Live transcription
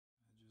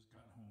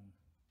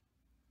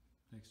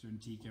Dexter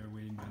and Tika are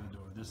waiting by the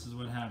door. This is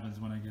what happens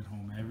when I get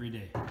home every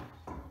day.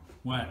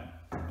 What?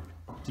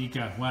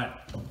 Tika,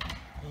 what?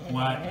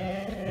 What?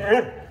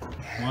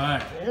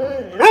 What?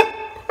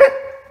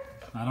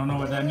 I don't know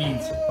what that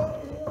means.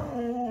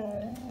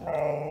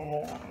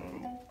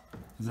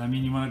 Does that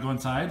mean you want to go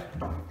inside?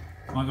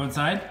 Want to go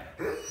inside?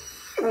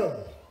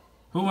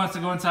 Who wants to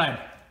go inside?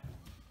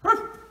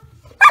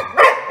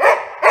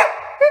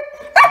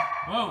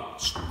 Whoa!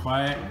 Shh,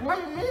 quiet.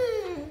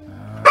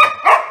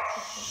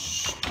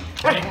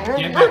 Hey,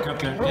 get back up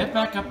there. Get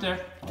back up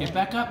there. Get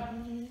back up.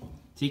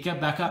 Tika,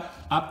 back up.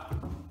 Up.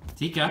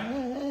 Tika.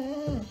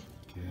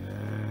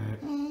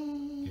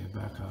 Get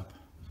back up.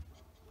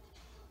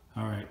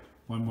 All right.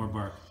 One more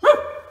bark.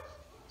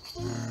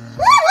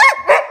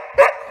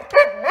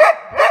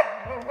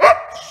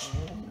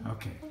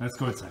 Okay, let's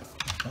go inside.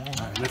 All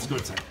right, let's go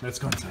inside. Let's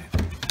go inside.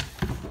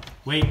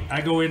 Wait, I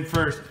go in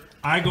first.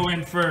 I go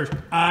in first.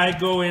 I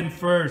go in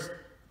first.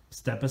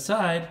 Step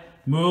aside.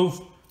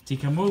 Move.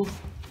 Tika, move.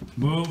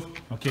 Move.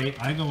 Okay,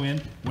 I go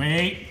in.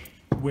 Wait.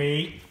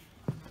 Wait.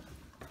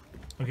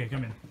 Okay,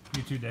 come in.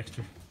 You too,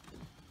 Dexter.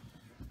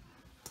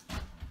 Right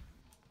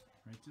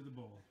to the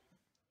bowl.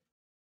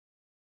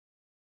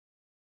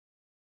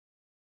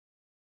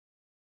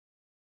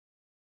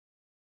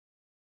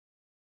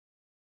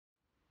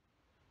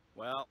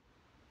 Well,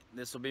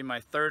 this will be my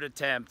third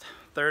attempt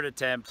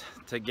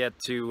to get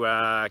to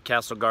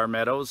Castleguard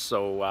Meadows.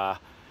 So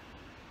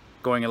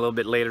going a little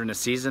bit later in the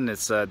season.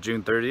 It's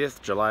June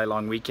 30th, July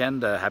long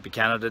weekend, Happy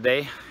Canada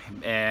Day.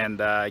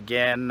 And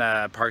again,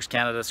 Parks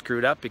Canada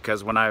screwed up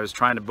because when I was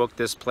trying to book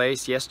this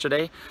place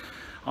yesterday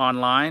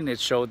online,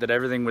 it showed that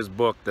everything was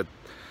booked. That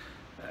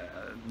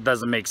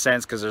doesn't make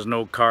sense because there's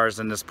no cars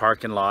in this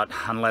parking lot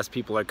unless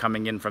people are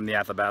coming in from the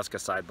Athabasca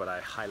side, but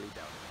I highly doubt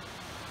it.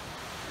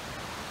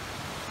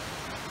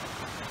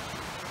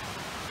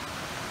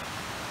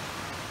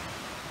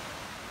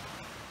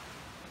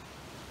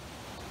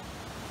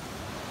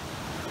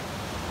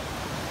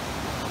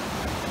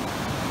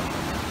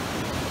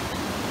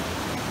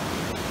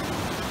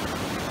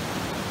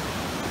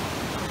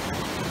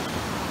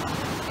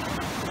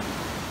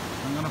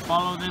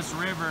 Follow this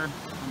river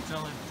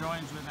until it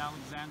joins with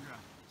Alexandra.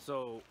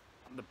 So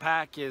the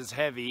pack is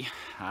heavy,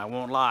 I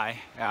won't lie.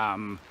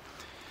 I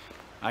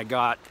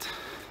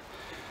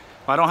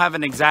don't have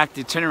an exact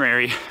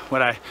itinerary.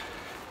 I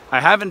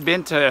haven't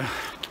been to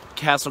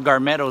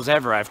Castleguard Meadows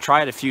ever. I've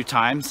tried a few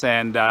times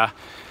and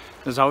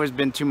there's always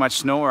been too much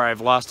snow or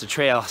I've lost a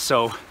trail.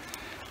 So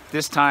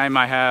this time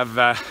I have,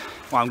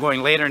 well, I'm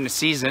going later in the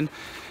season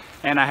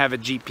and I have a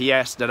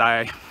GPS that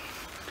I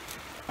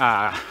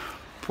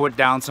put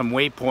down some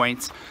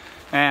waypoints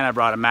and I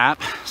brought a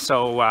map.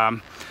 So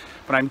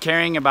but I'm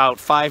carrying about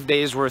 5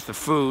 days worth of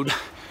food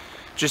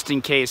just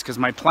in case, because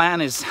my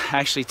plan is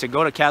actually to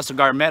go to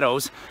Castleguard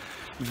Meadows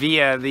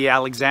via the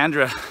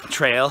Alexandra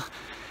trail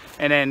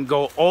and then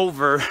go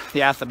over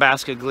the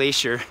Athabasca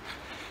Glacier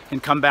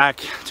and come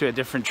back to a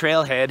different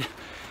trailhead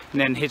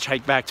and then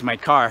hitchhike back to my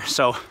car.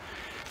 So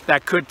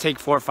that could take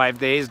 4 or 5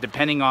 days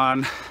depending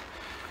on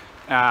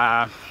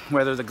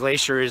whether the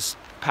glacier is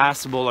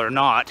passable or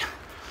not.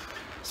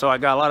 So I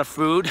got a lot of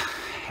food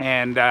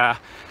and I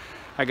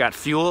got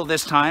fuel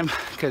this time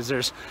because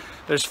there's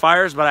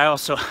fires, but I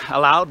also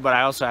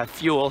have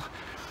fuel.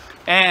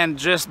 And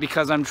just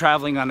because I'm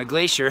traveling on a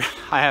glacier,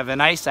 I have an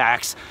ice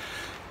axe.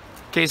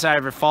 In case I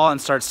ever fall and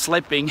start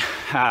slipping,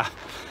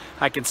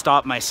 I can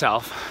stop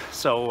myself.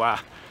 So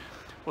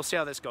we'll see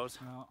how this goes.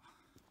 Well,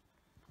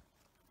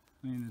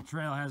 I mean, the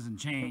trail hasn't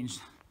changed.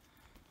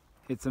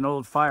 It's an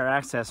old fire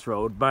access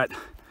road, but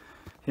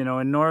you know,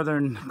 in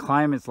northern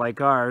climates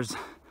like ours,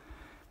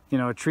 you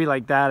know, a tree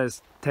like that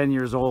is 10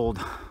 years old.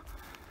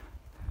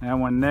 That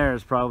one there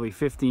is probably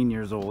 15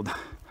 years old.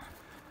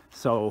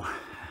 So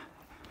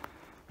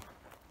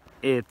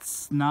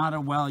it's not a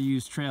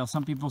well-used trail.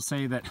 Some people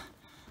say that,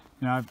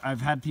 you know,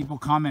 I've had people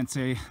comment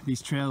say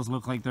these trails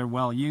look like they're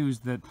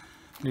well-used, that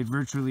they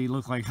virtually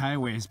look like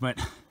highways, but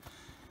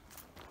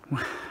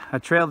a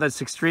trail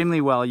that's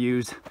extremely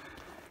well-used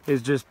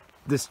is just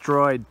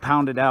destroyed,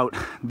 pounded out.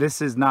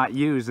 This is not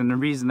used, and the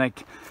reason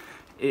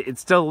it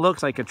still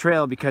looks like a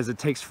trail because it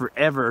takes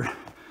forever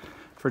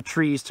for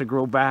trees to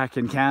grow back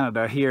in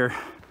Canada here.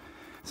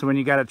 So when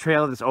you got a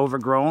trail that's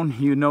overgrown,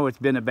 you know it's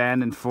been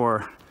abandoned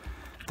for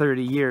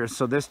 30 years.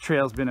 So this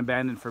trail's been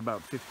abandoned for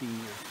about 15 years.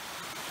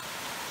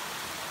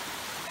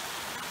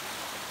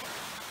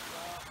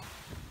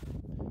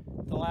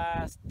 The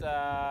last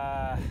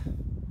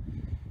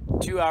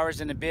 2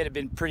 hours and a bit have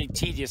been pretty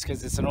tedious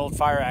because it's an old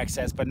fire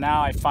access, but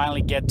now I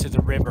finally get to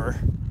the river.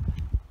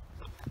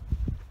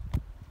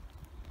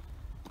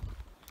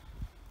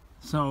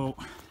 So,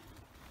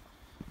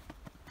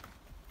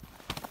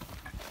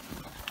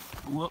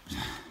 whoops.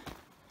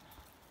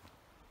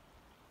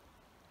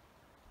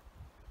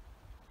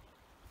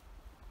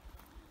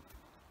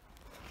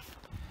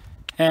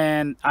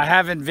 And I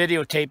haven't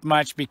videotaped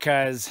much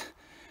because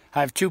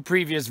I have 2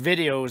 previous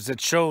videos that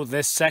show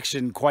this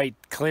section quite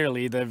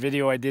clearly. The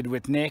video I did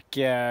with Nick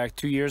 2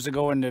 years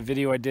ago and the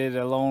video I did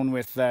alone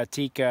with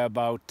Tika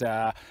about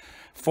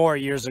 4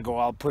 years ago.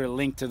 I'll put a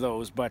link to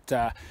those, but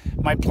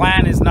my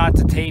plan is not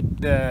to tape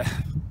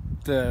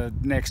the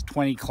next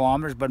 20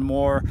 kilometers, but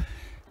more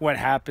what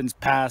happens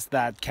past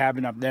that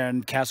cabin up there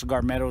in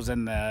Castleguard Meadows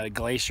and the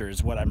glacier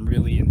is what I'm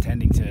really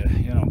intending to,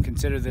 you know,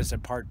 consider this a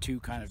part 2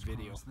 kind of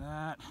video.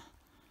 That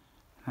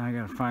I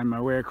gotta find my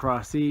way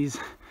across these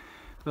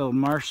little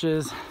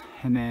marshes,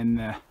 and then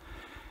the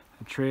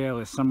trail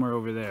is somewhere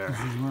over there. This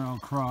is where I'll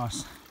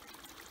cross,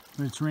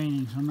 but it's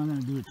raining, so I'm not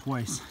gonna do it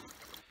twice.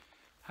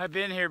 I've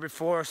been here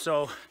before,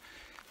 so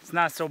it's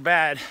not so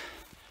bad.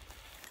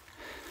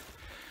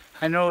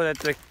 I know that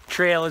the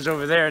trail is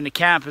over there and the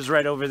camp is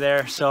right over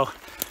there, so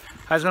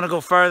I was gonna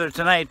go farther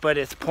tonight, but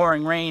it's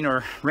pouring rain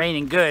or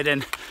raining good,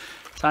 and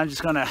so I'm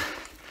just gonna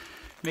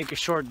make a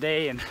short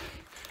day and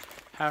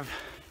have,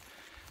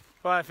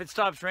 well, if it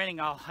stops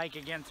raining, I'll hike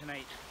again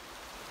tonight.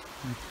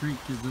 The creek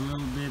is a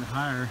little bit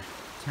higher.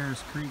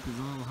 Terrace Creek is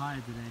a little high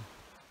today.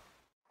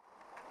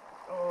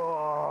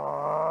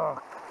 Oh,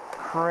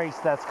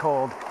 Christ, that's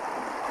cold.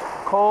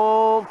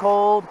 Cold,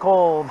 cold,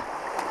 cold.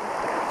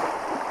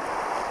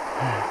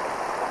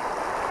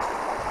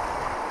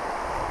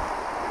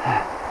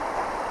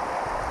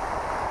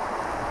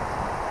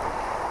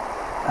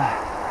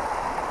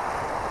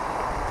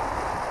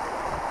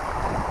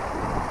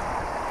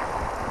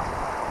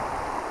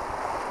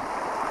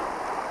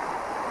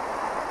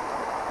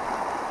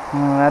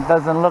 That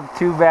doesn't look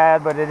too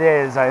bad, but it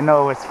is. I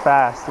know it's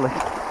fast. Look.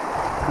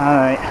 All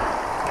right.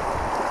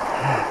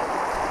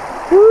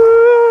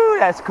 Woo,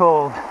 that's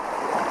cold.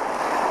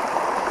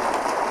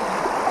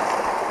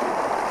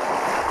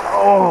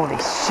 Holy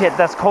shit,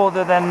 that's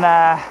colder than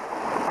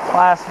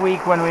last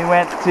week when we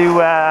went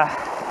to, oh,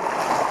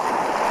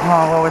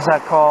 what was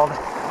that called?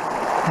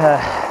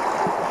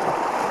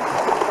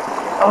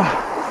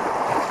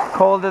 Oh,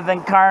 colder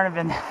than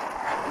Carnival.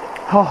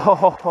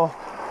 Oh,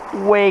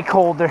 way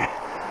colder.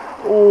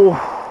 Oh,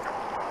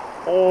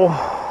 oh,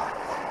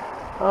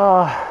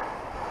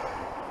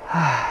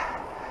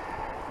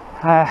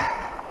 I'm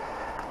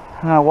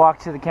gonna walk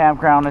to the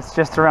campground. It's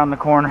just around the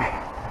corner.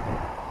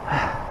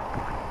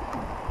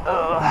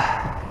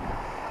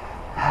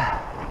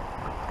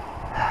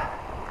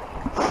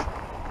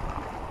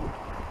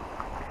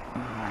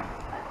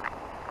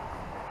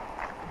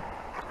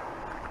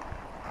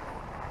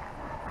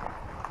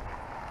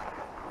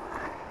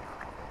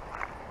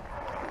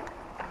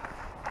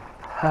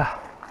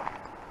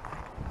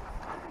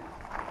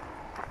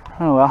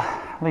 Oh well,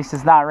 at least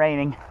it's not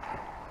raining.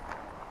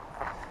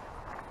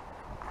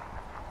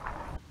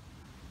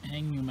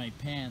 Hanging my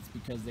pants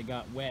because they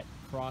got wet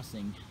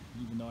crossing,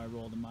 even though I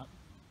rolled them up.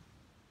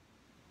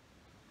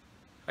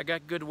 I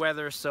got good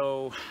weather,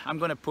 so I'm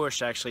gonna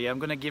push actually. I'm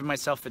gonna give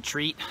myself a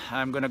treat.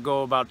 I'm gonna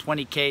go about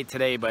 20K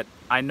today, but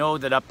I know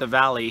that up the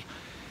valley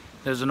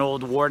there's an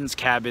old warden's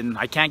cabin.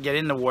 I can't get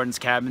in the warden's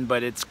cabin,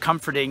 but it's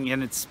comforting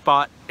and it's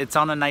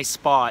on a nice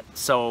spot,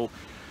 so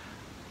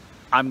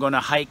I'm gonna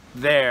hike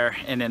there,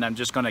 and then I'm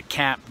just gonna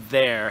camp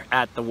there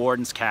at the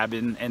warden's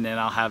cabin, and then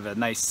I'll have a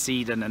nice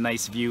seat and a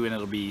nice view, and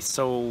it'll be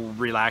so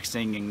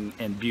relaxing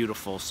and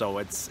beautiful.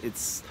 So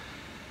that's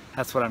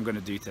what I'm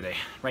gonna do today.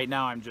 Right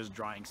now I'm just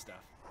drying stuff.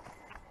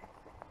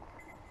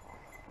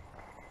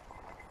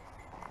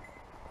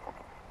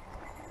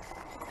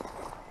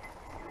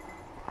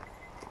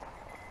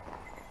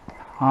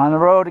 On the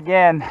road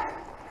again.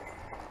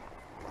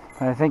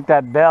 I think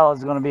that bell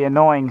is going to be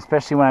annoying,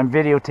 especially when I'm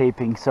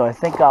videotaping, so I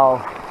think I'll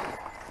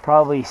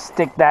probably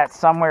stick that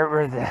somewhere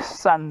where the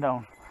sun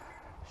don't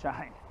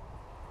shine.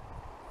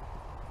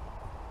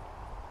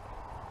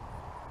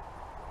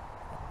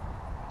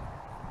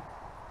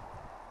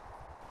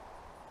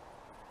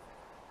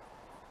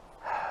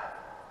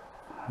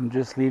 I'm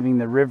just leaving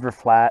the river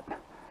flat.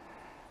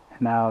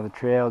 Now the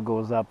trail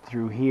goes up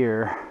through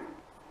here,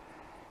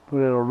 but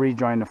it'll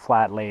rejoin the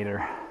flat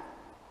later.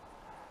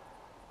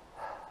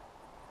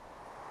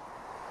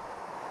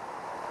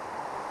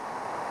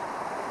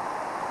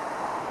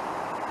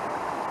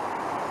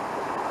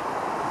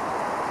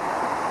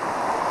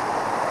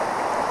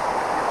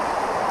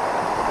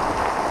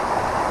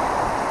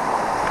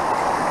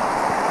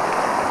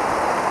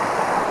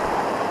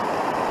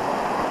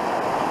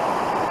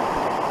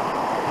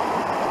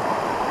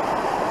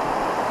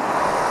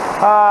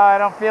 I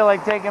don't feel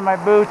like taking my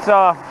boots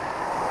off,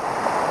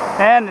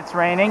 and it's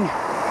raining.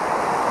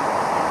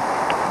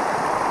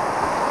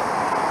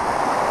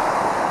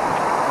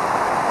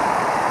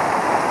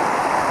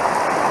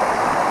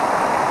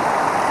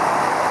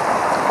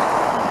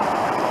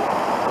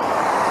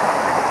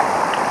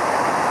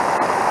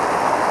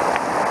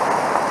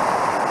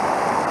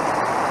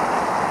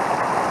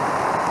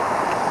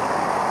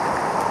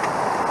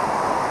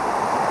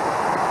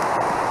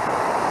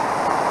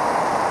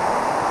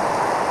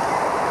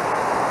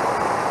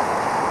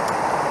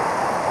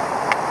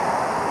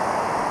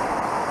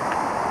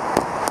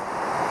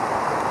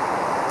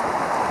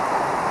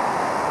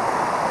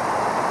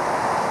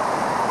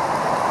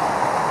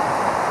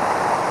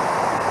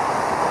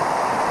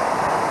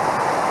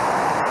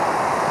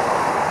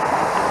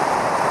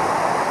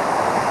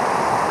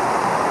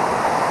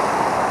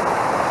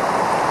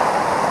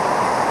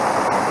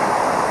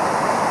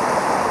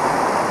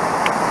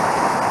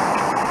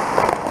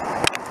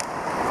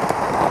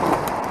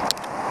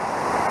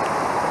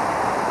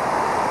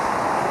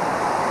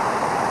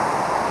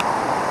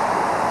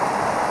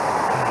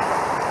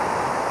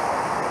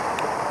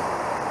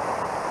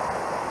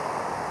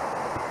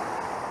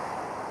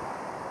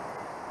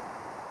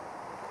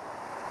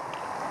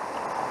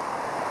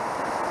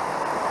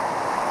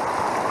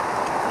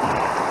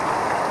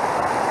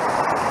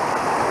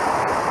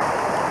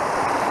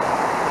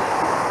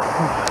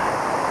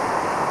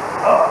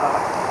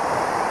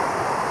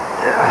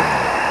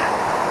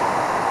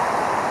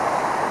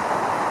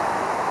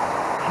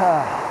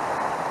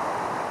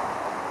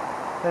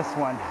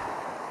 one.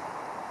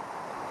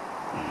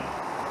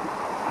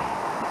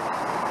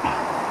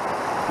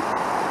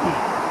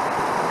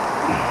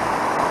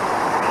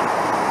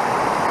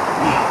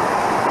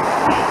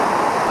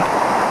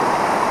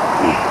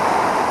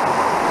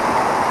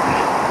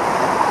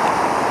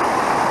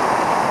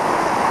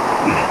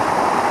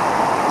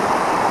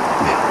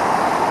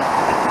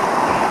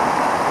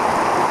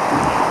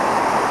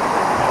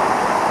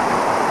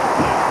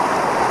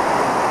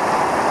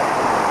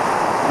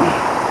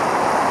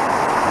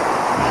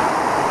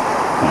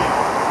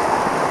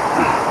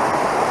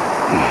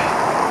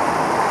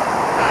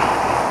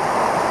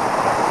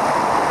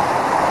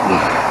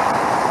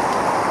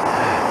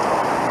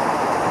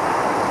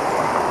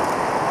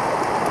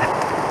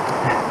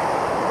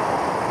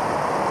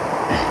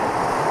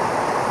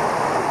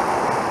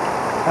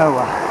 Oh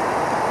well.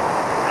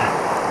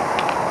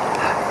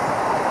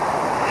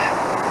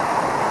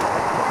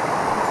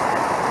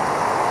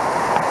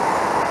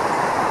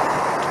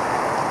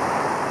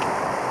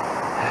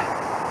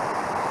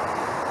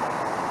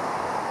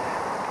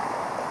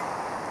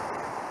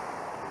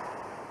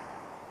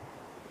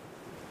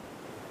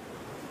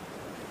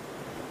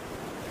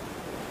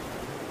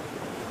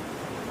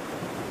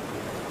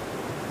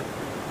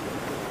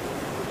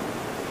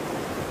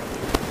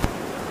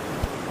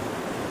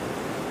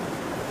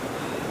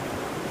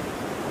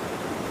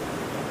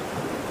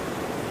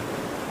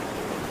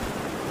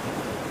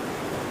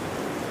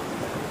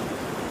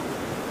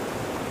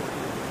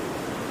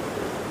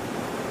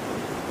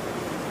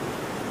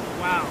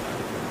 Wow.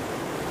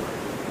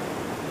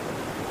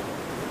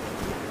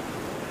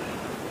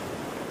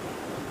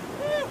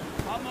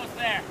 Woo, almost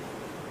there.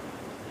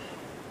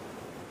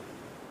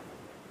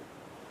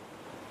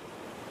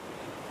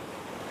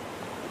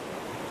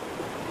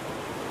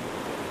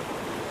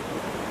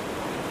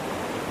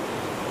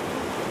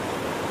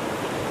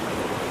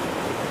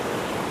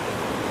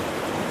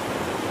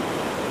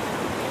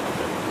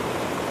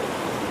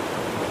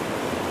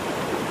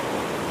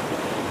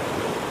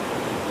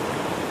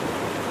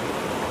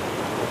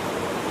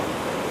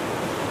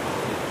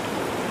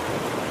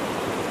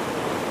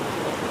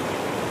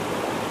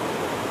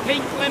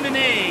 Pink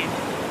lemonade.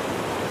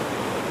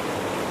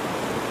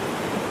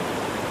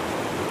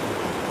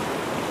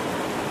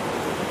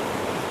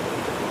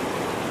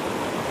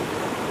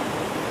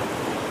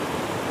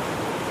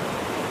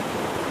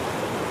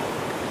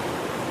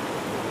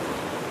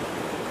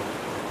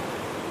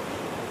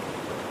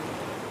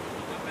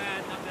 Not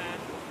bad, not bad.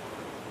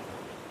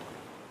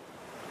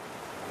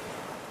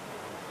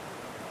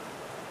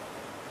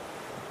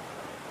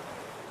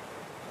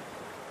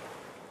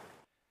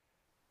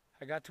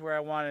 I got to where I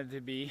wanted to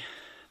be,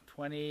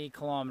 20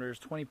 kilometers,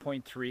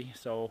 20.3,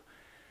 so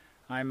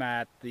I'm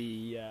at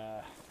the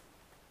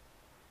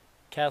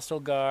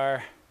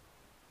Castleguard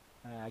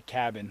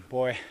cabin.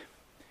 Boy,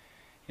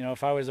 you know,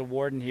 if I was a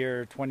warden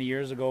here 20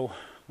 years ago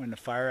when the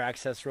fire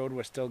access road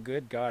was still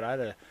good, God, I'd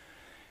have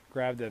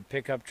grabbed the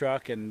pickup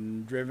truck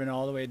and driven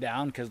all the way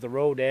down, because the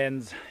road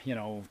ends, you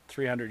know,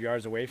 300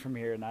 yards away from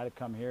here, and I'd have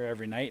come here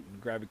every night and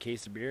grab a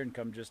case of beer and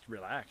come just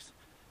relax.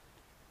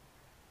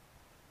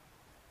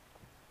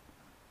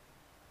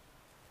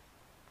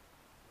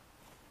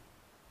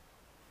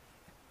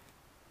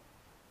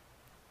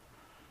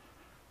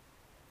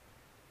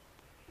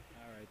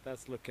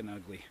 That's looking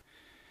ugly.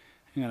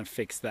 I'm gonna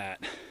fix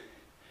that.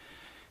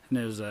 And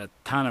there's a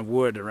ton of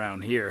wood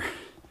around here,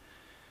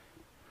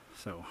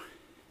 so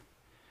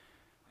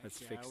let's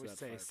fix that. I always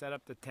say set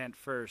up the tent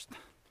first.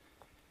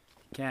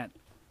 Can't,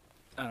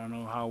 I don't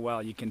know how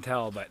well you can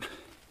tell, but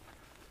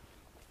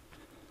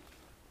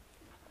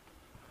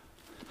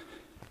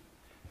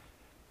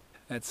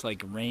that's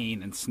like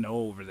rain and snow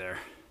over there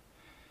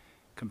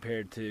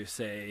compared to,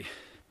 say,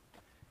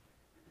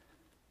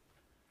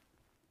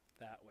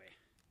 that way.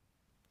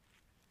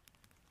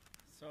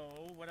 So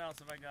what else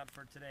have I got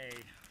for today?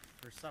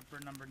 For supper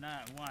number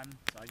 1,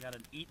 so I got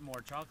an Eat More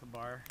chocolate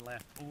bar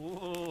left.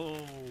 Ooh,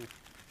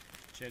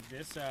 check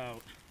this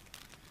out.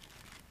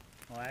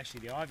 Well,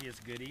 actually the obvious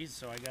goodies.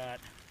 So I got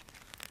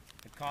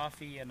a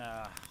coffee and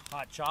a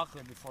hot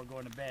chocolate before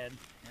going to bed,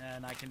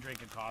 and I can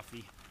drink a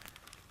coffee.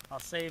 I'll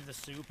save the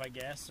soup, I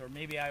guess, or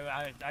maybe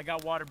I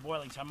got water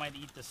boiling, so I might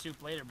eat the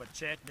soup later. But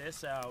check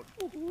this out.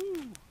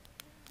 Ooh,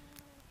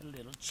 a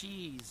little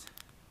cheese,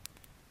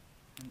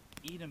 an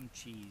Edam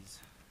cheese.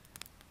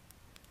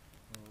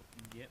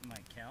 Will get my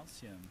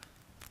calcium.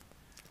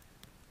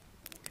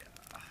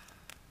 Yeah.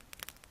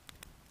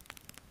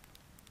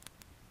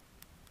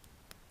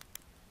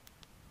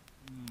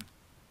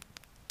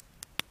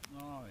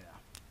 Oh yeah.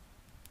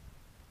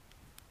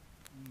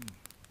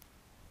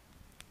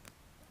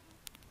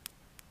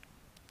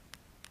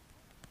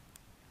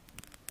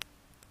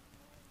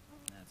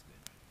 That's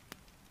good.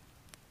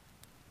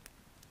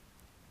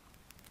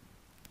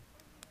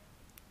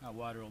 That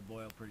water will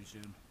boil pretty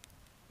soon.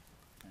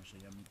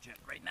 Actually, let me check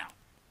right now.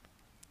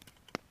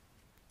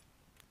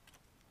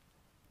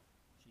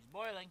 She's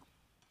boiling.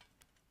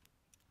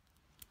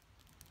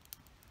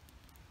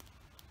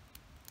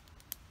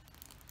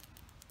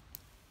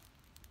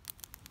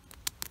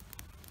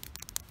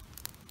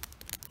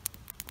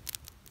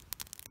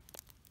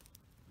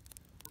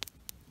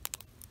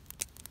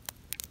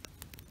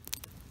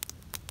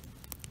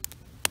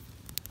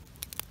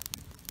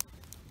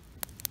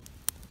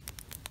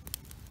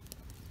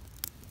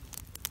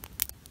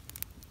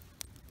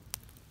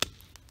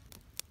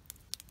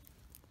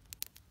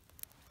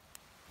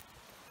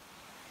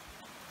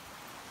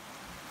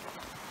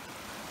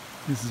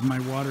 This is my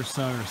water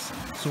source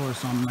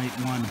on night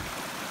 1.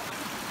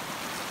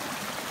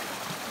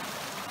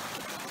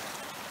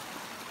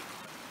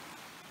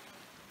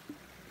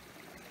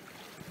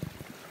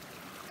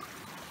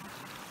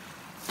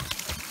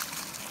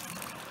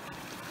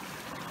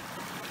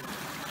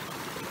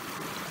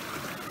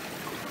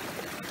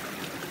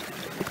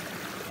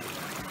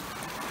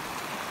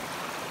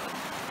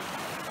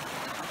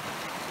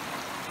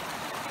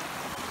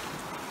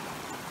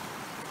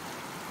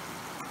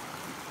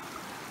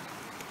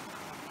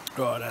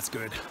 Oh, that's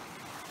good.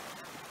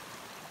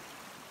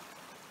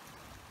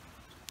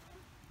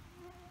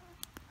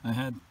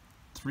 I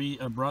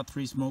brought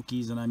 3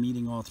 Smokies and I'm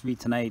eating all 3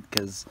 tonight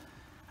because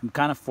I'm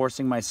kind of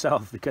forcing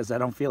myself because I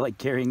don't feel like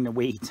carrying the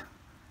weight.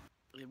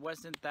 It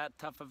wasn't that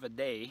tough of a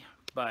day,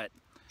 but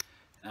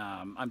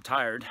I'm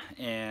tired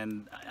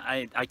and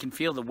I can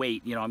feel the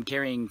weight. You know, I'm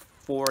carrying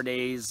 4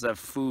 days of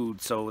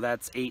food, so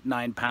that's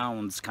 8-9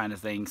 pounds kind of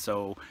thing.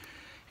 So,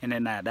 and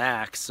then that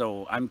axe,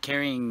 so I'm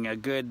carrying a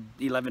good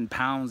 11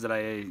 pounds that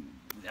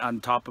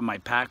on top of my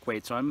pack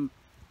weight, so I'm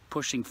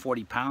pushing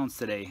 40 pounds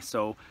today.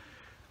 So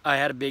I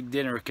had a big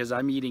dinner because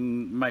I'm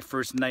eating my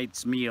first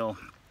night's meal.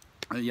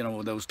 You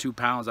know, those 2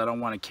 pounds, I don't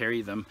want to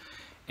carry them.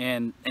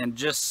 And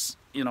just,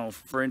 you know,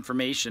 for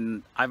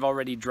information, I've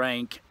already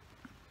drank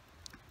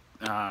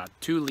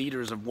 2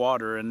 liters of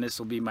water, and this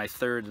will be my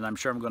 3rd, and I'm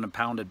sure I'm going to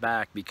pound it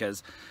back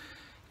because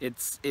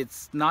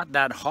it's not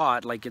that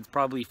hot. Like, it's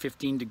probably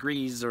 15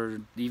 degrees or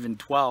even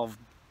 12,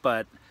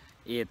 but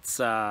it's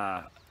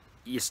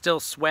you still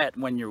sweat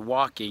when you're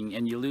walking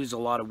and you lose a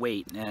lot of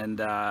weight, and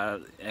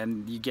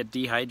you get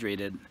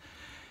dehydrated.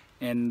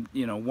 And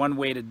you know, one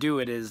way to do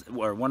it is,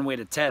 or one way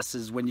to test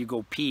is when you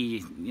go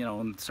pee. You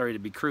know, and sorry to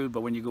be crude,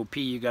 but when you go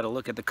pee, you got to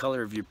look at the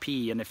color of your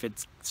pee, and if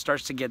it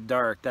starts to get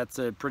dark, that's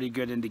a pretty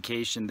good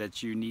indication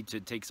that you need to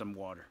take some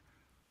water.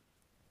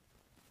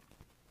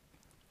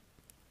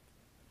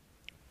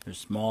 They're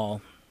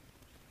small.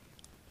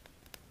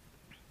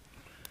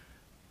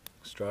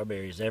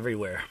 Strawberries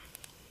everywhere.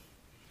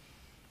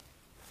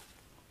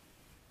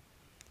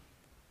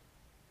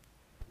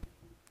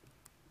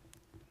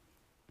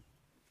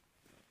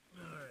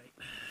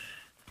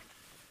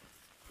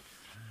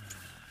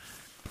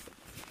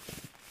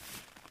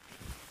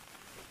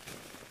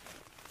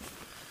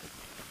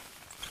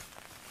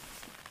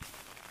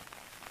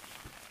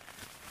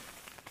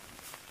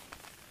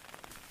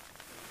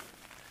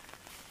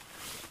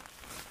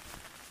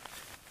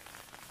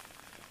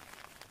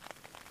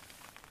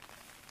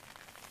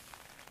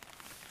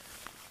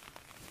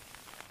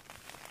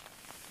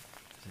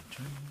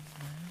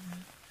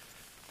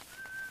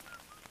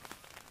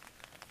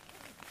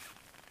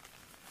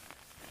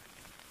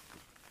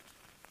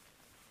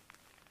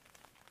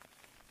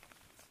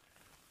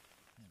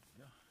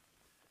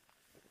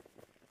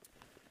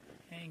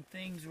 Hang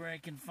things where I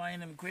can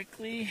find them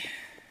quickly.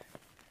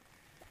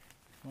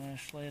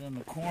 Flashlight on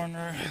the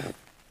corner.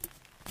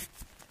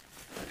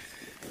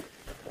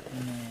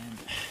 And then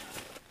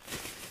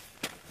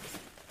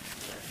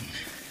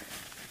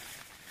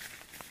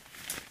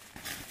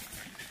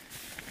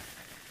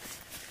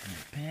my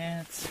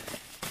pants.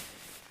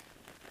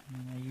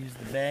 And I use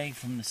the bag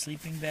from the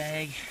sleeping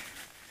bag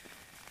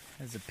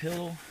as a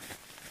pillow.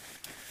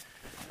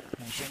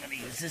 Actually, I'm going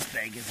to use this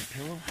bag as a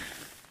pillow.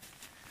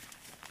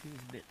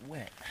 Feels a bit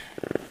wet.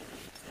 There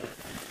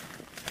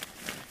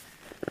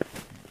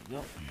we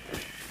go.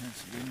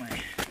 This will be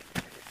my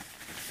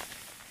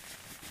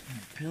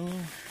pillow.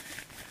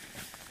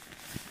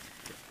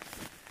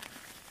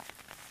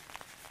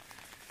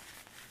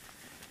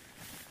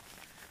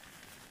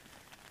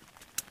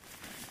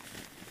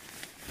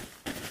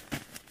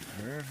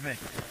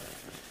 Perfect.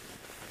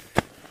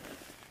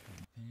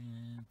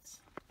 Pants.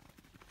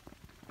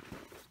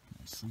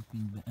 My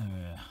sleeping bag.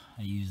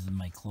 I use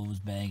my clothes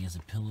bag as a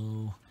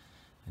pillow.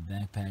 My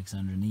backpack's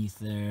underneath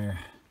there.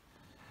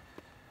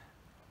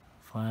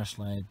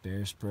 Flashlight,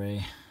 bear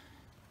spray,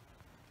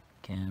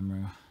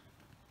 camera.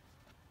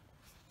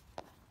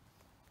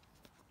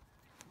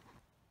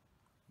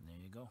 There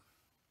you go.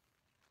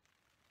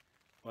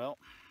 Well,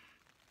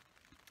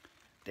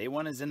 day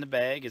 1 is in the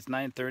bag. It's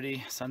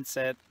 9:30.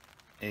 Sunset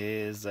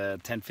is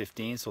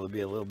 10:15, so there'll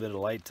be a little bit of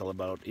light till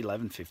about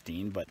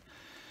 11:15. But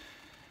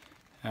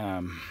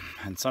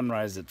and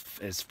sunrise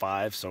is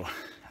 5, so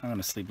I'm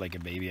gonna sleep like a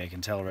baby. I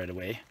can tell right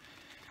away,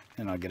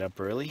 and I'll get up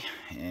early.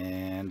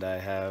 And I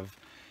have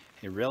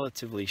a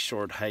relatively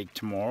short hike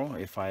tomorrow.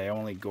 If I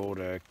only go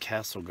to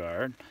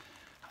Castleguard,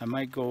 I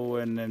might go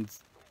and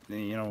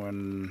you know,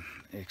 and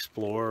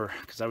explore,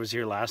 because I was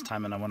here last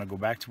time and I want to go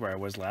back to where I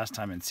was last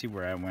time and see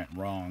where I went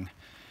wrong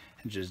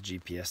and just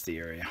GPS the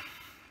area.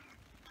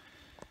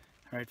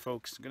 All right,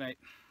 folks, good night.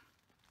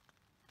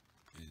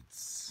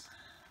 It's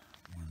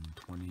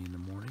 1:20 in the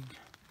morning.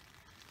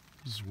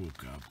 Just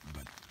woke up,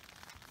 but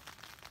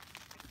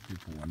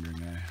people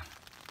wondering, I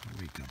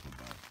wake up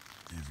about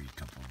every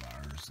couple of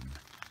hours and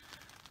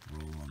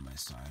roll on my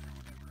side or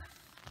whatever,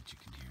 but you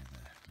can hear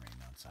the rain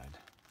outside.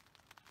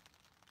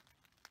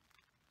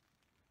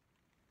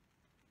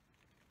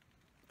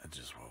 I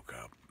just woke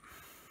up.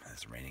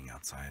 It's raining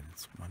outside.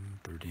 It's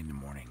 1:30 in the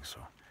morning, so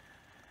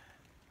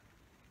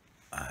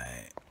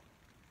I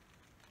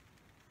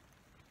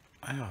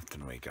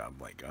often wake up,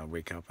 like I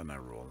wake up and I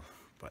roll,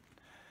 but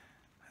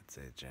I'd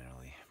say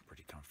generally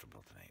pretty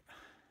comfortable tonight.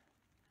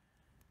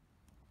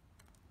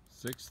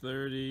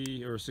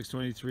 6:30 or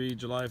 6:23,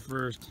 July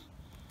 1st.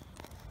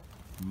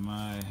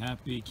 My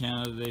happy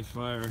Canada Day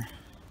fire.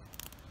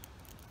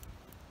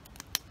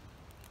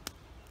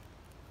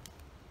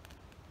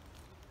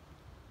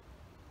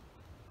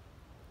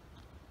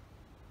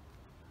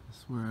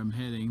 That's where I'm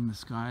heading. The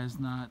sky is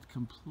not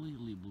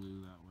completely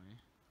blue that way.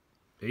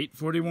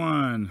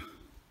 8:41.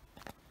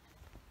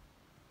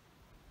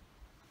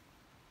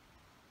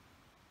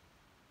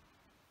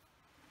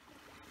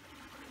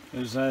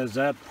 There's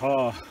that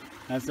paw.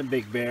 That's a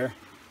big bear.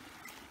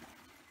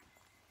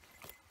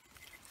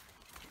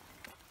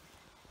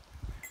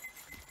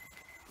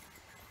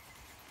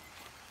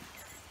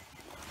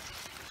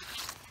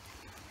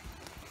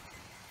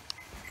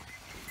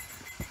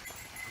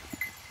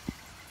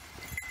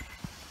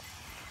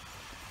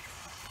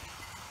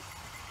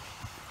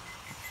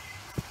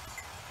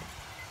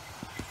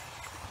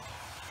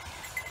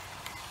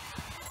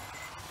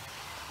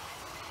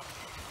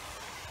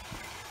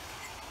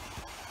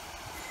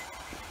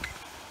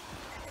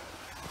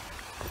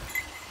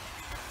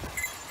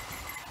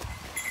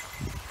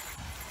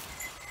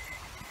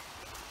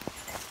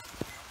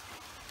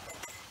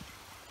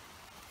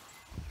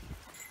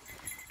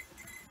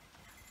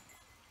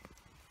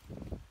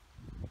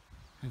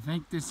 I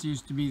think this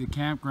used to be the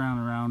campground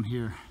around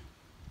here.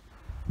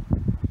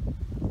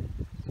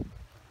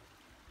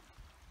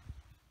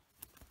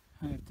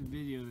 I have to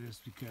video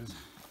this because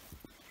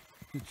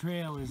the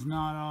trail is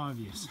not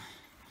obvious.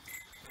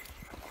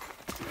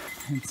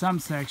 In some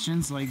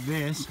sections like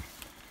this,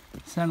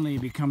 suddenly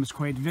it becomes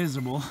quite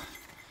visible,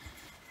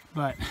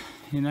 but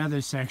in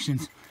other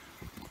sections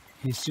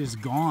it's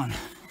just gone.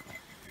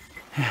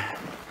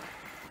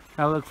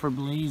 I look for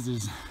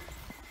blazes,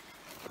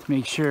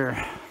 make sure.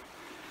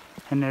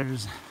 And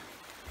there's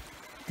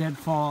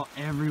deadfall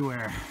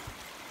everywhere.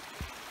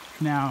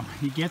 Now,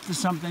 you get to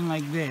something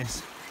like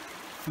this,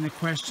 and the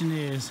question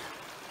is,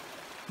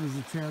 does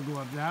the trail go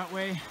up that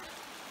way,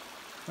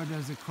 or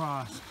does it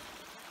cross?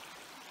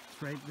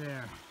 It's right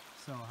there.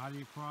 So, how do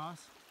you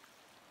cross?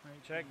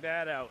 Right. Check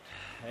that out,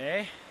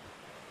 eh?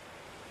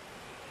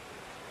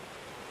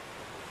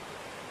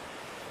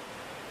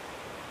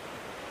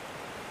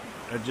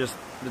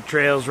 The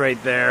trail's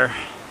right there.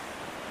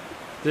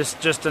 This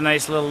just a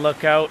nice little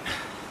lookout.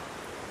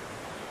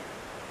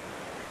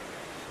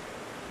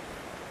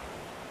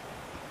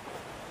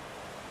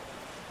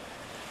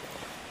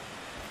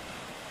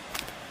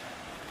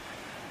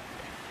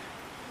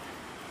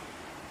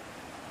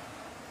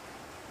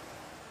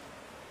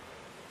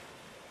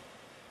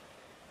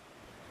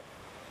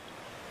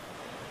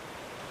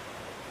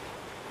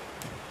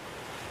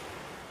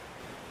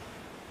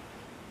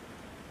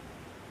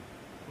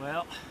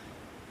 Well,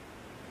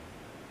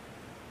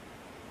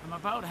 I'm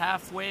about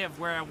halfway of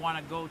where I want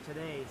to go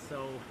today,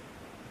 so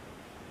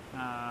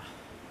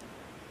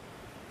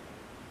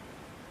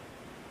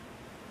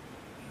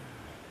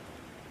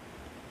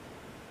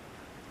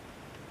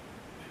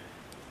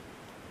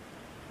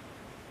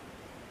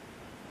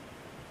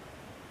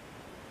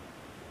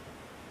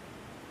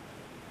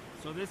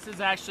so this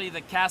is actually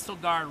the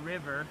Castleguard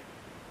River,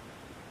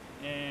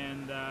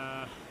 and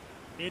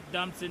it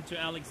dumps into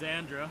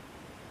Alexandra,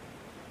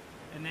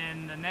 and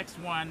then the next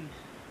one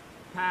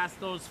past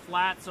those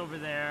flats over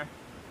there,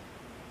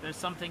 there's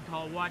something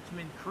called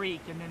Watchman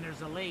Creek, and then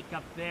there's a lake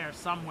up there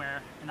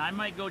somewhere, and I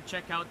might go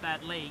check out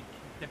that lake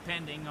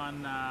depending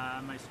on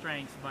my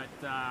strengths, but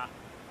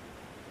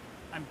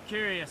I'm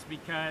curious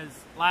because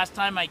last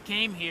time I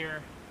came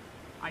here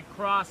I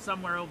crossed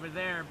somewhere over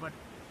there, but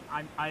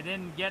I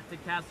didn't get to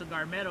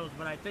Castleguard Meadows,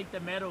 but I think the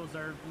meadows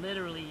are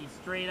literally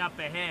straight up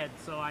ahead,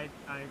 so I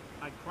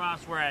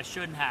crossed where I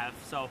shouldn't have.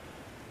 So,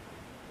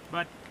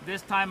 but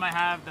this time I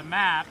have the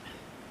map,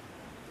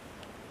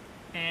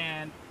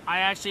 and I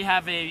actually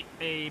have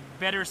a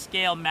better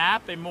scale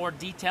map, a more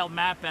detailed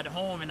map at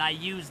home, and I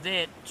used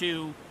it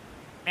to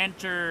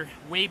enter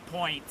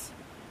waypoints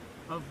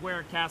of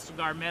where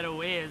Castleguard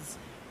Meadow is.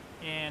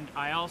 And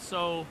I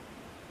also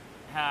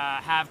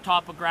have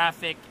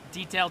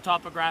detailed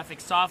topographic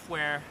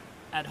software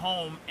at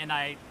home, and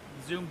I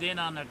zoomed in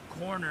on a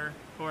corner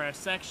or a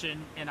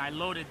section, and I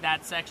loaded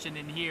that section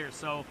in here.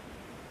 So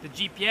the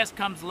GPS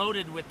comes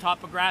loaded with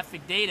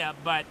topographic data,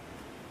 but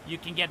you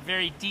can get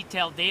very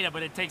detailed data,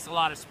 but it takes a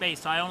lot of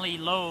space. So I only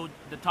load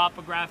the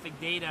topographic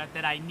data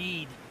that I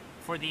need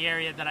for the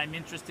area that I'm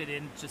interested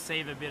in to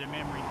save a bit of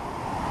memory.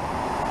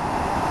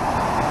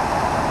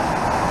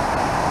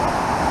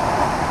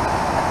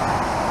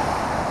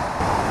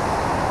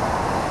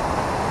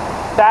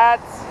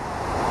 That's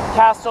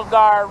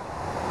Castleguard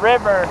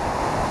River.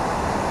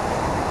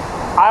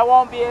 I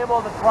won't be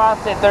able to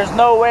cross it. There's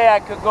no way I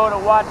could go to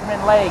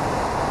Watchman Lake.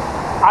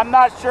 I'm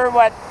not sure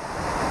what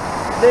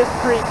this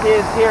creek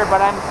is here,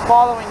 but I'm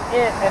following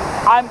it, and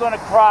I'm going to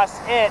cross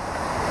it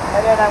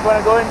and then I'm going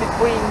to go in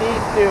between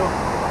these two.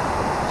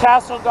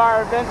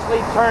 Castleguard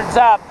eventually turns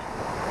up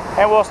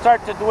and will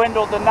start to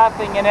dwindle to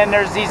nothing, and then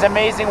there's these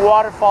amazing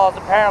waterfalls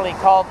apparently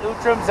called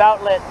Outram's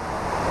Outlet.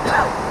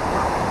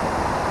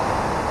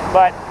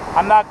 But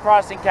I'm not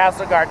crossing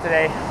Castleguard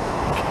today.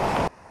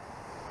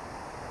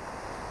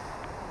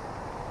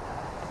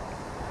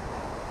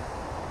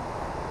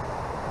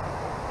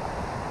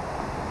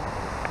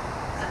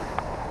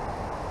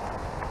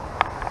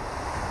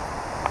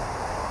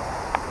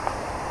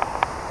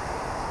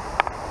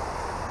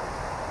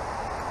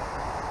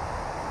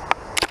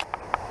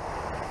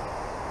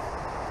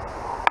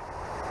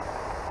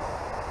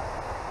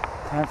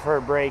 Time for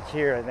a break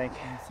here, I think.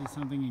 See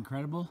something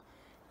incredible?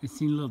 I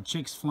seen little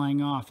chicks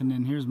flying off, and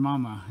then here's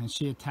Mama, and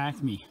she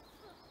attacked me.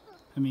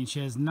 I mean,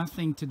 she has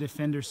nothing to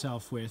defend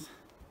herself with.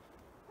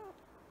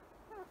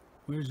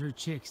 Where's her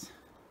chicks?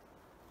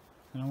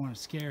 I don't want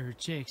to scare her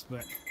chicks,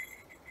 but...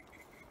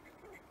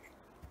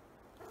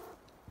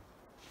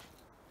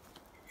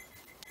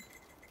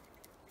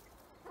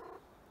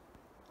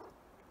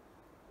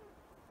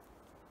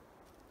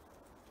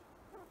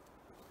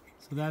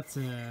 So that's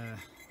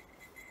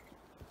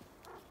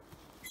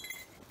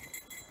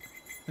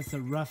a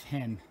rough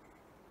hen.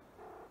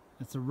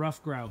 That's a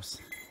rough grouse.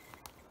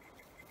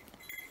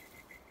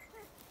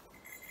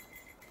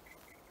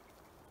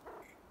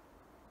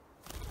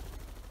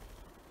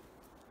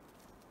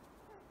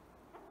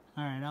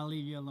 All right, I'll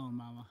leave you alone,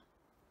 Mama.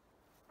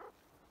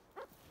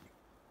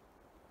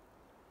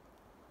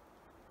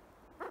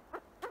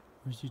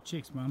 Where's your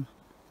chicks, Mom?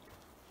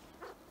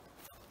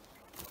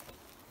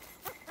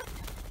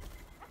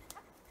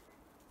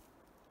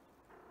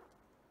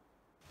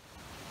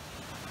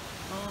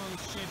 Oh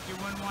shit, you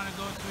wouldn't want to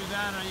go through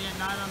that, or yet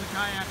not on the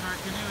kayak or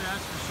canoe,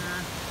 that's for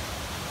sure.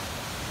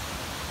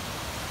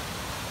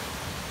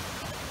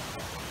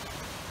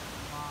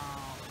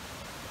 Wow.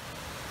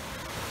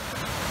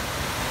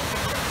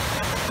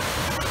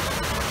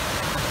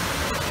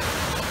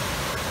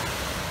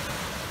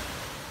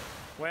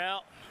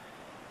 Well,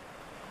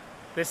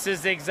 this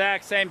is the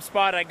exact same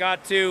spot I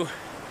got to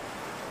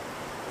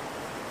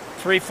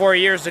 3-4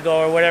 years ago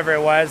or whatever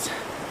it was.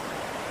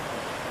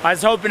 I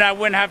was hoping I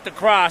wouldn't have to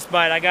cross,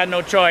 but I got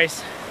no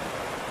choice.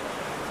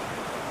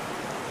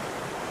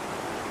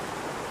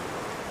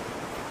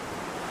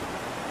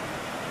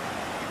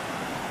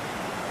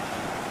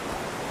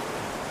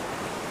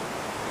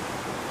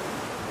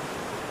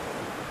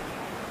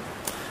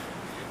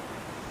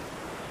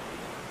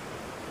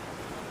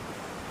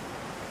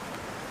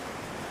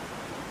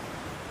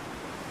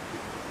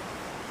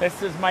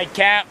 This is my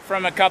camp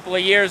from a couple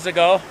of years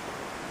ago.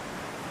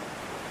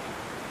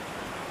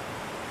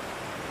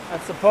 I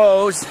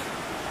suppose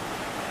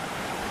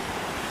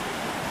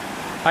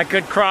I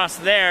could cross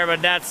there,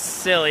 but that's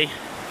silly.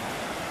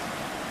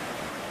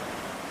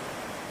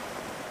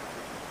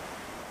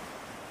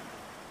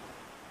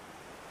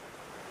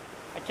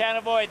 I can't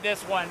avoid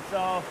this one,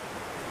 so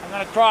I'm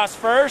gonna cross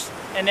first,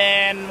 and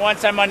then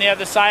once I'm on the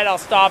other side, I'll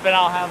stop and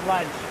I'll have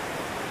lunch.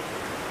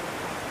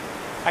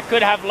 I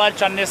could have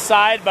lunch on this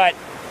side, but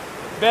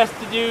best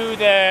to do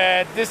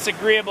the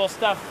disagreeable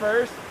stuff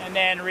first and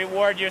then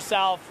reward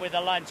yourself with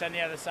a lunch on the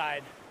other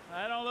side.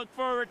 I don't look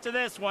forward to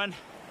this one.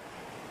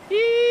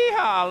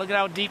 Yeehaw! Look at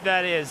how deep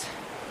that is.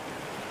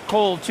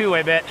 Cold too,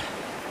 I bet.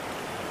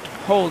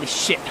 Holy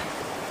shit.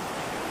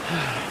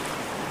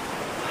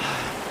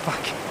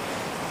 Fuck.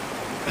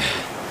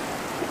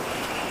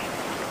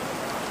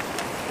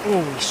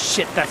 Holy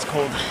shit, that's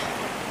cold.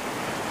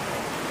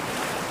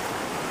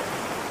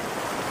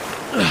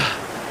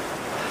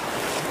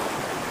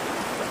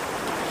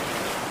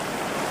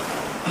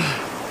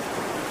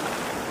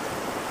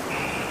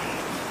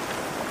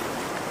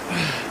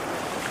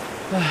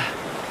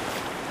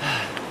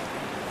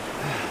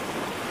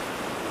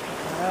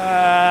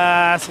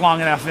 That's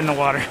long enough in the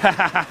water.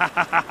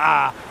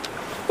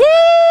 Woo!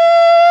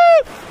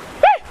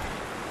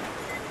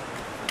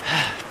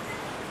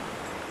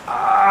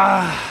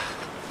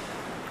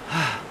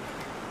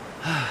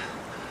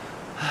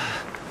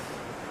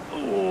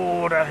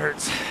 Oh, that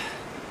hurts.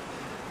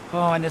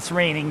 Oh, and it's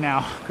raining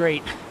now.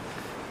 Great.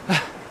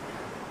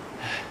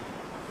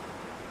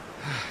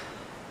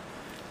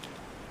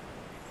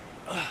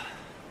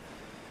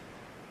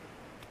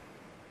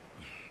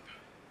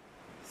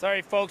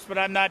 Sorry folks, but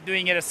I'm not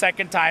doing it a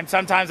second time.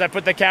 Sometimes I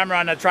put the camera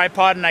on a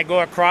tripod and I go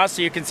across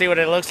so you can see what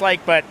it looks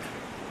like, but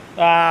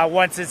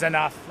once is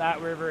enough. That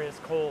river is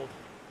cold.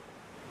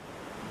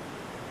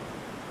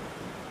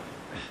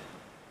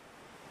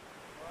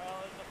 Well,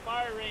 there's a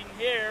fire ring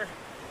here,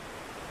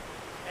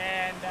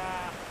 and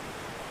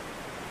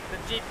the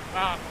Jeep,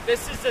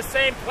 this is the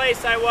same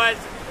place I was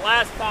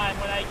last time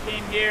when I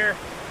came here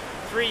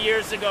 3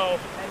 years ago,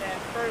 and then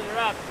further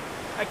up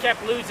I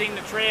kept losing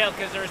the trail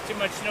because there was too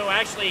much snow.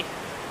 Actually,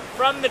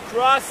 from the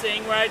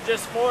crossing where I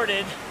just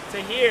forded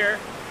to here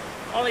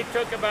only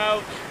took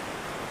about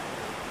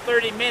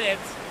 30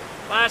 minutes.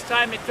 Last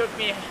time it took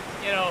me,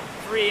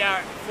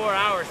 4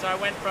 hours. So I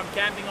went from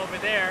camping over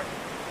there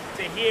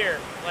to here,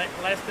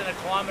 less than a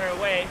kilometer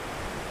away.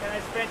 and I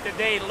spent the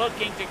day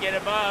looking to get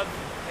above,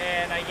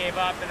 and I gave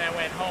up and I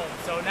went home.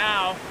 So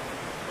now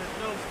there's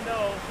no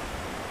snow.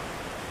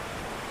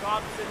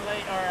 Thompson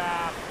Lake, or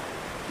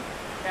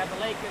yeah, the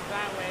lake is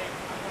that way.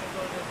 I'm gonna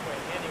go this way.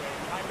 Anyway,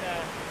 I'm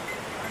gonna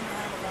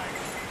have a lunch.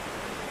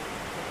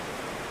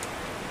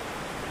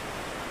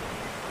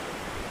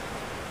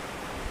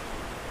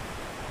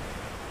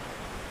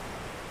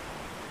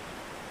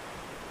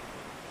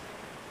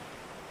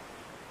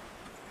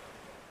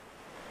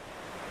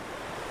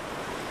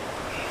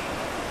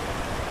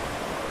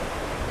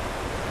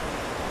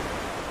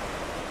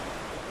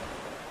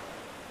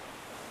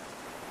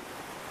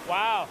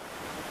 Wow.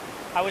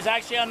 I was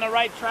actually on the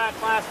right track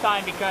last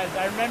time because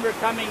I remember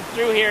coming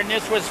through here and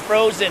this was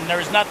frozen. There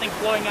was nothing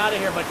flowing out of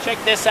here, but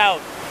check this out.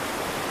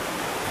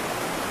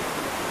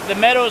 The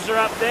meadows are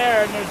up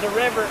there and there's a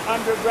river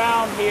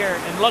underground here,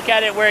 and look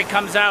at it where it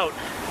comes out.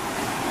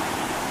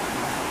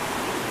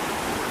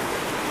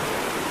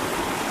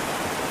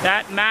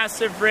 That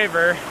massive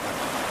river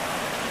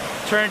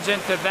turns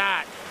into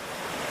that.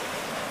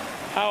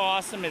 How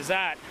awesome is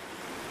that?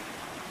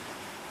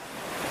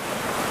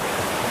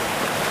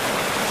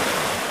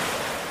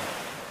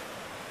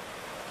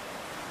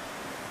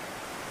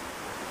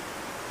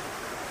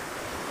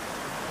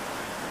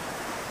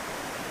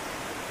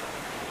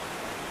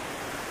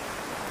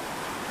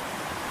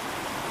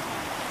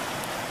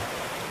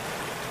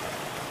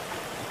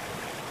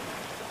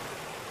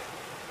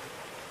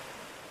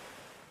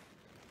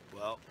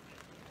 Well,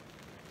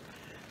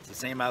 it's the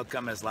same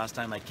outcome as last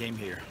time I came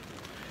here.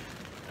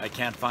 I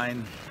can't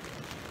find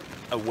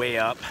a way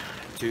up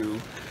to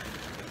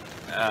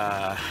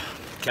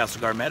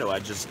Castleguard Meadow. I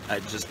just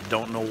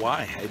don't know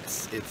why.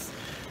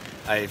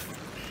 I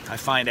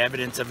find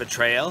evidence of a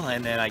trail,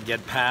 and then I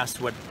get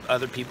past what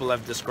other people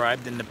have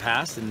described in the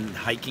past in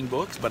hiking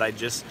books, but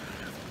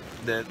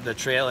the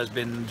trail has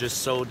been just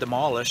so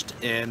demolished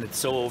and it's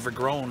so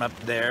overgrown up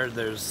there.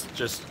 There's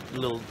just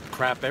little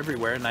crap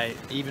everywhere, and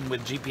even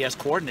with GPS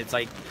coordinates,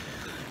 like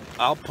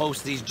I'll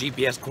post these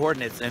GPS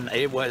coordinates, and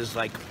it was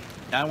like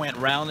I went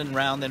round and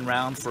round and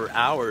round for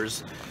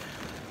hours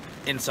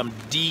in some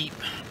deep,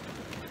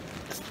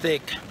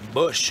 thick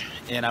bush,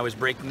 and I was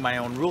breaking my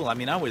own rule. I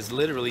mean, I was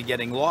literally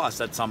getting lost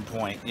at some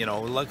point. You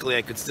know, luckily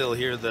I could still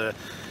hear the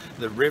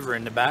river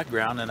in the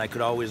background, and I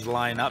could always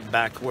line up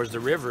back towards the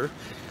river.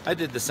 I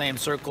did the same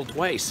circle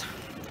twice,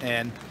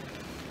 and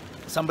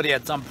somebody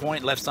at some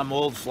point left some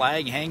old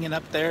flag hanging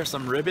up there,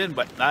 some ribbon,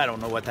 but I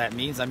don't know what that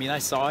means. I mean, I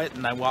saw it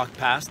and I walked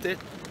past it.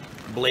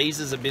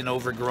 Blazes have been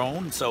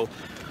overgrown, so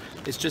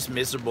it's just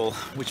miserable,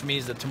 which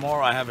means that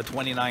tomorrow I have a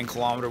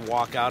 29-kilometer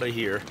walk out of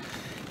here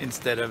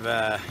instead of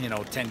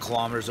 10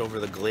 kilometers over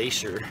the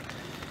glacier.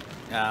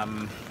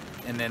 And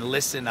then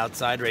listen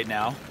outside right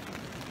now.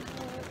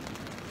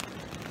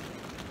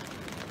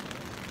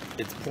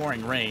 It's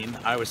pouring rain.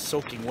 I was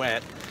soaking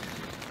wet.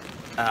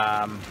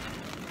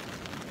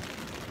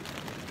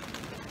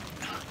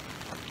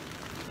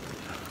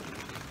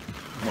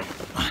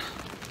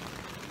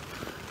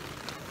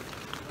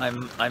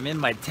 I'm in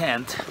my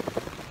tent.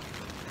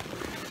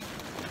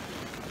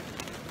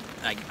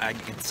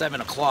 It's 7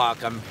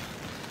 o'clock.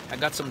 I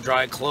got some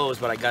dry clothes,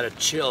 but I got a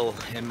chill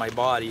in my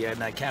body,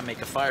 and I can't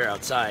make a fire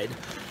outside.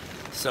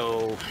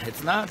 So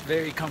it's not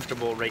very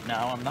comfortable right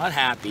now. I'm not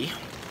happy.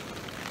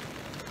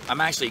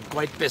 I'm actually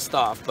quite pissed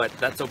off, but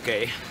that's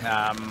okay.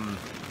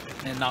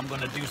 And I'm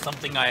gonna do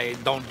something I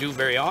don't do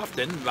very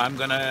often. I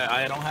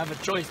don't have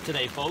a choice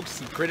today, folks.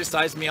 You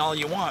criticize me all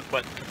you want,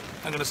 but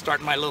I'm gonna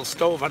start my little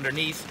stove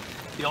underneath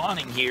the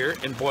awning here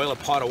and boil a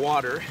pot of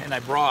water. And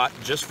I brought,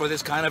 just for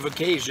this kind of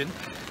occasion,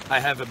 I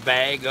have a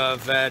bag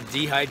of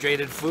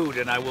dehydrated food,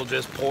 and I will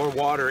just pour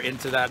water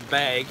into that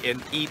bag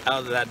and eat out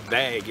of that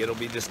bag. It'll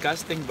be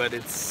disgusting, but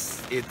it's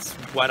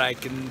what I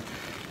can.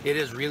 It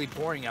is really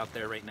pouring out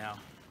there right now.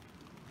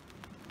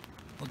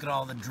 Look at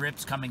all the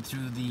drips coming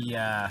through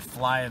the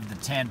fly of the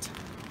tent.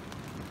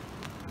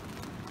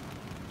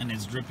 And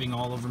it's dripping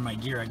all over my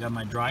gear. I got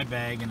my dry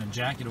bag and a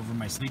jacket over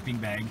my sleeping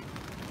bag.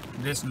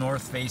 This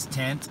North Face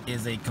tent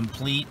is a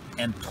complete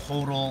and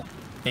total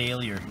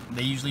failure.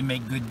 They usually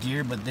make good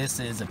gear, but this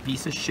is a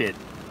piece of shit.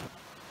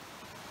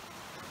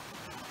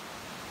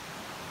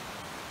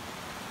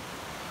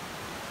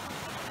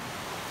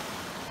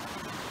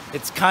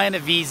 It's kind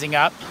of easing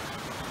up.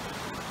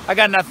 I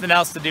got nothing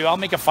else to do. I'll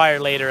make a fire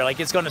later. Like,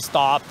 it's going to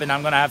stop, and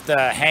I'm going to have to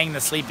hang the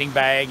sleeping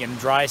bag and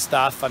dry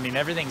stuff. I mean,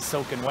 everything's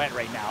soaking wet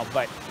right now,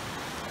 but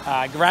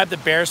I grabbed the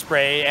bear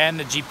spray and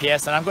the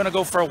GPS, and I'm going to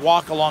go for a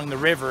walk along the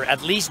river.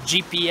 At least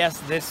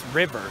GPS this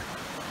river,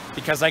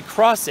 because I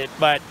cross it,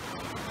 but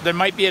there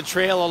might be a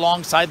trail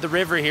alongside the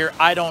river here.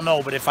 I don't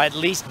know, but if I at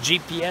least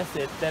GPS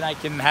it, then I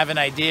can have an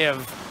idea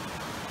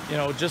of, you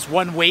know, just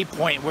one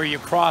waypoint where you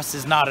cross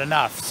is not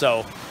enough.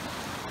 So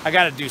I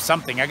got to do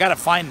something. I got to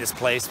find this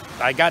place.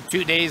 I got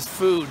 2 days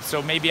food,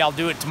 so maybe I'll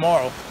do it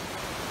tomorrow.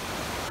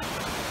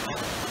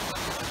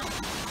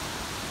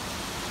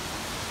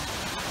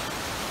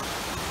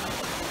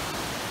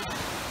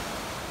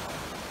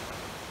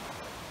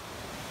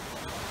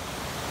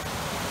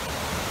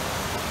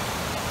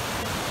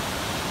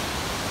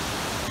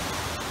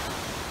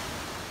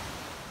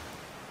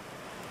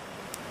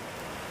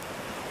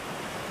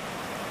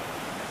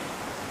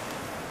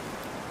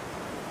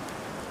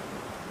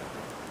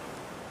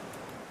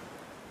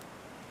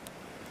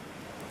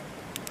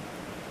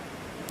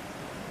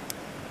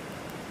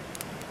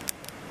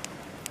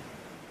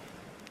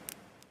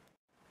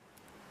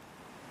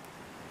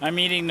 I'm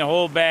eating the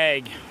whole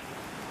bag.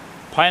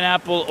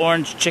 Pineapple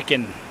orange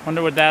chicken.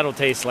 Wonder what that'll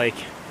taste like.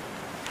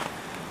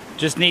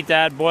 Just need to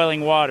add boiling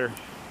water.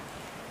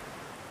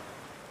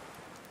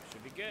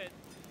 Should be good.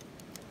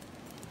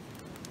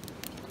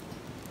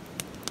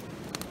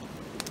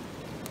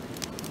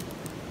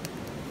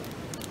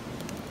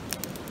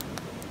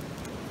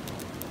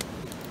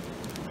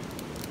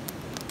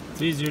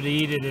 It's easier to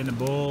eat it in a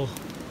bowl.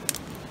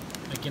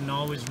 I can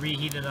always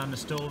reheat it on the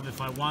stove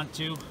if I want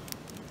to.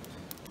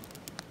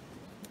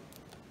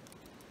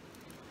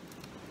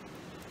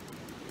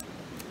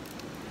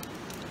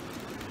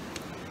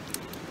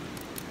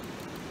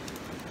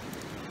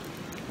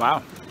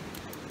 Wow,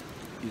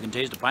 you can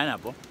taste the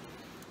pineapple.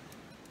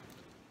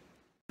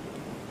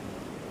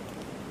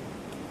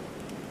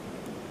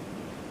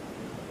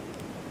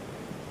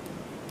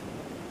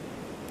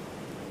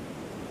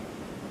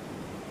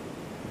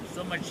 There's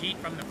so much heat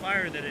from the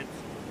fire that it's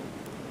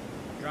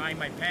drying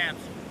my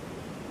pants.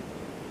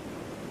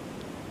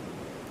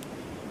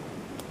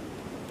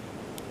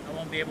 I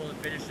won't be able to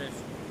finish this.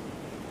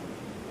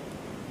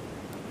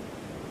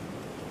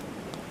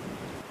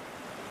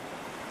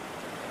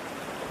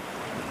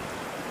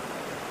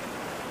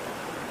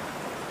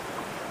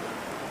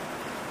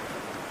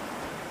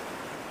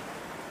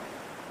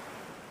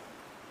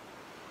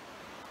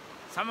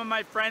 Some of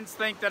my friends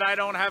think that I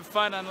don't have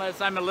fun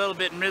unless I'm a little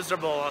bit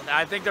miserable.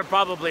 I think they're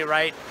probably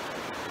right.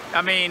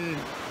 I mean,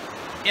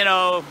 you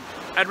know,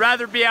 I'd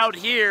rather be out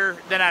here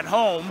than at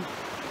home.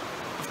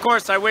 Of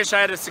course, I wish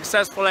I had a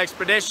successful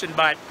expedition,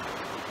 but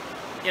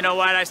you know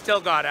what? I still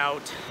got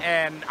out.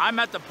 And I'm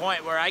at the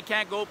point where I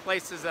can't go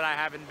places that I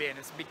haven't been.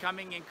 It's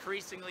becoming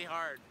increasingly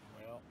hard.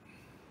 Well,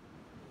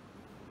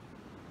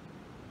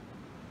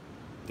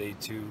 day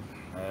 2,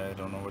 I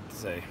don't know what to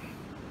say.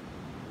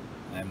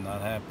 I'm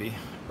not happy,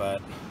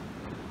 but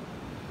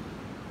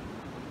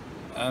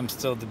I'm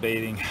still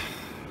debating.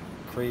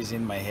 Crazy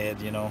in my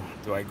head, you know.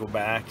 Do I go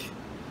back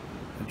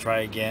and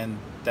try again?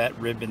 That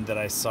ribbon that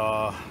I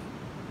saw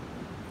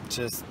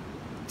just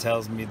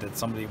tells me that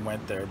somebody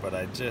went there, but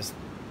I just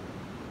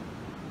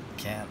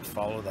can't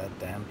follow that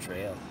damn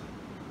trail.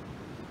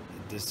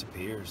 It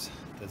disappears.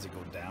 Does it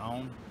go down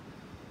and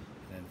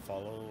then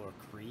follow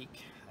a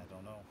creek? I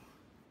don't know.